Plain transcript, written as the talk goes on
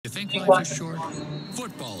Think life is short?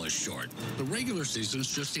 Football is short. The regular season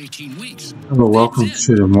is just 18 weeks. Hello, welcome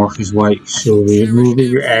to the Marcus White Show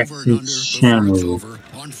movie reaction channel.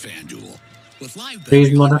 On FanDuel. With live Please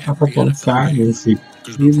betting on every NFL game.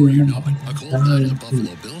 Because before you know it, a cold night at the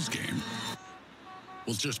Buffalo Bills game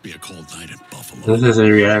will just be a cold night at Buffalo. This is a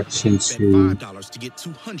reaction to $5 to get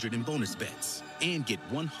 $200 in bonus bets and get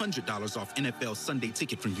 $100 off NFL Sunday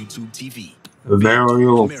Ticket from YouTube TV. the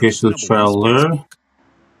Burial official trailer.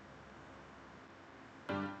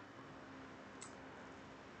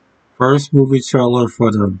 First movie trailer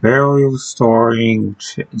for The Burial starring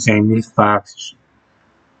Jamie Foxx,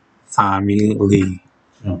 Tommy Lee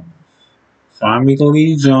Jones. Tommy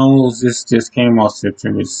Lee Jones, this just came out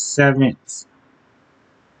September 7th.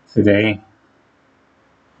 Today.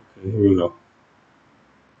 Okay, here we go.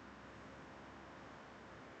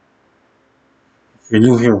 If you're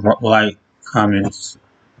new here, like, comments.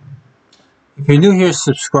 If you're new here,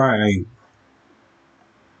 subscribe.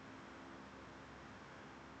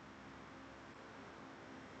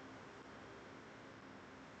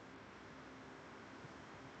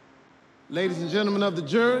 Ladies and gentlemen of the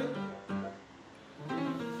jury,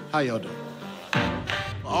 how y'all doing?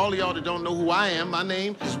 All of y'all that don't know who I am, my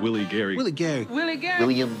name is Willie Gary. Willie Gary. Willie Gary.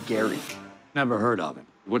 William Gary. Never heard of him.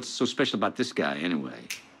 What's so special about this guy, anyway?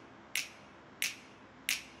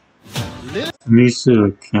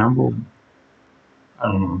 Lisa Campbell. I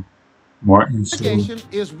don't know. Martin. Litigation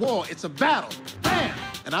is war. It's a battle. Bam!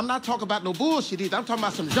 And I'm not talking about no bullshit either. I'm talking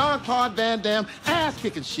about some Jean-Claude Van Damme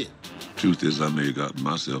ass-kicking shit. Truth is, I may have gotten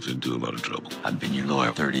myself into a lot of trouble. I've been your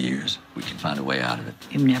lawyer 30 years. We can find a way out of it.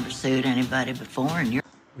 You've never sued anybody before, and you're...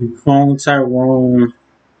 The clone Tyrone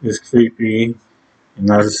is creepy. And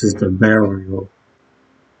now this is The Burial.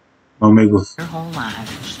 your whole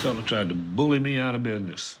life. This fella tried to bully me out of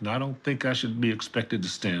business, and I don't think I should be expected to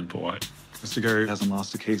stand for it. Mr. Gary hasn't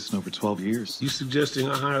lost a case in over 12 years. You suggesting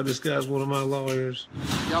I hire this guy as one of my lawyers?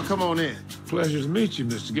 Y'all come on in. Pleasure to meet you,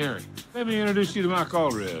 Mr. Gary. Let me introduce you to my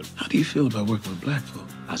comrade. How do you feel about working with black folk?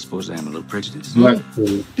 I suppose I am a little prejudiced.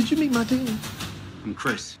 Blackpool. Did you meet my team? I'm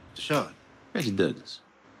Chris. Sean. Reggie Douglas.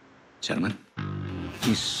 Gentlemen.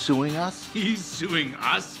 He's suing us? He's suing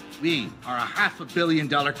us? We are a $500 million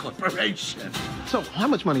corporation. So, how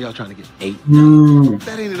much money y'all trying to get?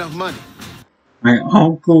 That ain't enough money. My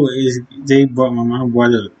uncle is, they bought my mom bought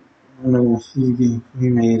it. I don't know if he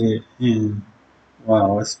made it, and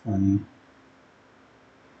wow, that's funny.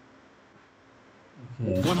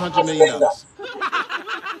 Okay. $100 million.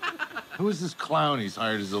 Who is this clown he's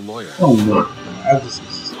hired as a lawyer? Oh no,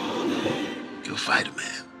 You'll fight a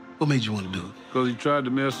man. What made you want to do it? Because he tried to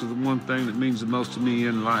mess with the one thing that means the most to me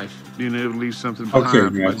in life, being able to leave something behind for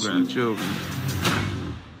my grandchildren.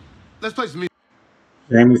 Let's play some music.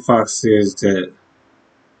 Jamie Foxx says that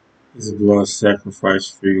he's a blood sacrifice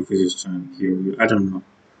for you because he's trying to kill you. I don't know.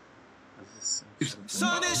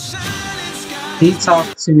 He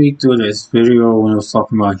talked to me through this video when I was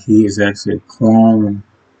talking about he is actually a clone.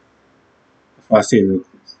 If I say the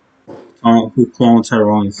who cloned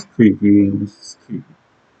Tyrone is creepy and this is creepy.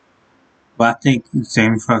 But I think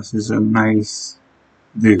Jamie Foxx is a nice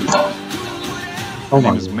dude. Oh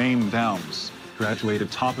my God. Mame Downs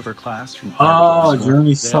graduated top of her class from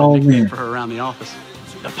Jeremy Solomon for her around the office.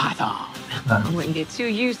 The Python. I wouldn't get too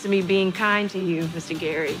used to me being kind to you, Mr.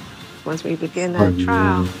 Gary. Once we begin that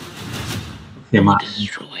trial, I'll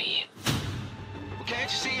destroy you.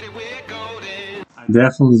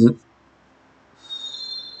 definitely.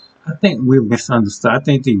 I think we're misunderstood. I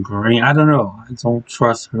think the green. I don't know. I don't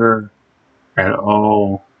trust her at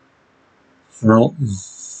all.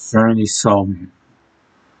 Jeremy Solomon.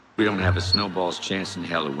 We don't have a snowball's chance in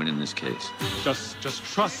hell of winning this case. Just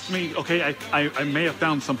trust me, okay? I may have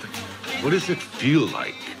found something. What does it feel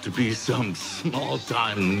like to be some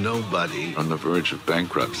small-time nobody on the verge of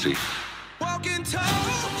bankruptcy? What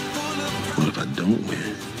if I don't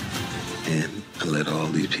win and I let all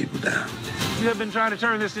these people down? You have been trying to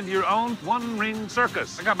turn this into your own one-ring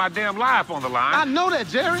circus. I got my damn life on the line. I know that,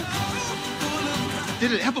 Jerry.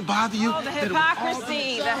 Did it ever bother you? oh, the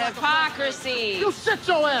hypocrisy, the hypocrisy. You sit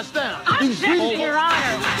your ass down. I'm judging your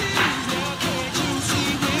honor.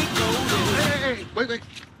 Hey, wait.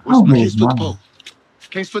 Oh, I can't split the my. pole.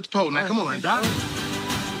 Can't split the pole. Now, come on, Doc.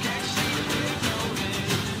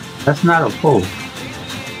 That's not a pole.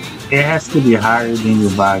 It has to be higher than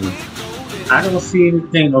your body. I don't see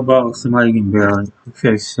anything about somebody getting buried.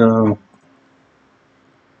 Okay, so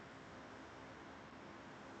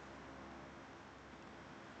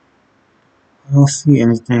I don't see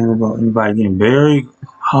anything about anybody getting buried.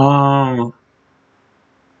 All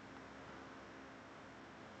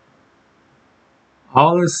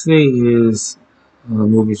I say is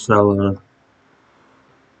movie star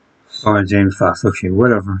starring Jamie Foxx. Okay,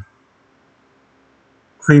 whatever.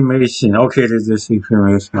 Cremation. Okay, there's this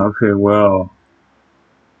cremation. Okay, well.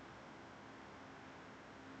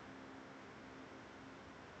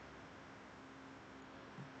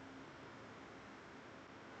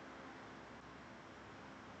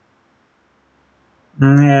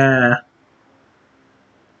 Yeah.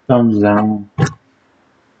 Thumbs down.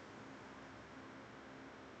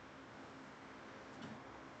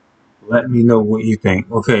 Let me know what you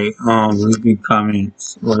think. Okay, leave me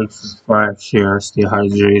comments, like, subscribe, share, stay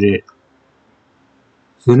hydrated.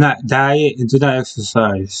 Do not diet and do not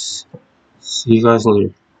exercise. See you guys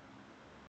later.